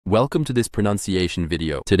Welcome to this pronunciation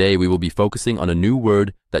video. Today we will be focusing on a new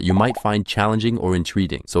word that you might find challenging or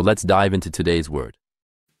intriguing. So let's dive into today's word.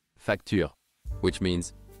 Facture, which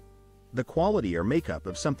means the quality or makeup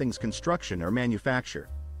of something's construction or manufacture.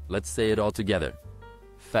 Let's say it all together.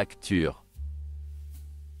 Facture.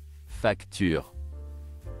 Facture.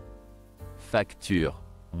 Facture.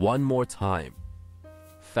 One more time.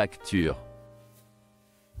 Facture.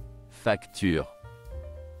 Facture.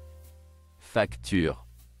 Facture.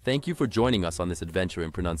 Thank you for joining us on this adventure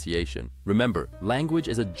in pronunciation. Remember, language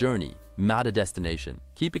is a journey, not a destination.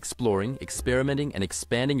 Keep exploring, experimenting, and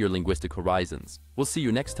expanding your linguistic horizons. We'll see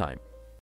you next time.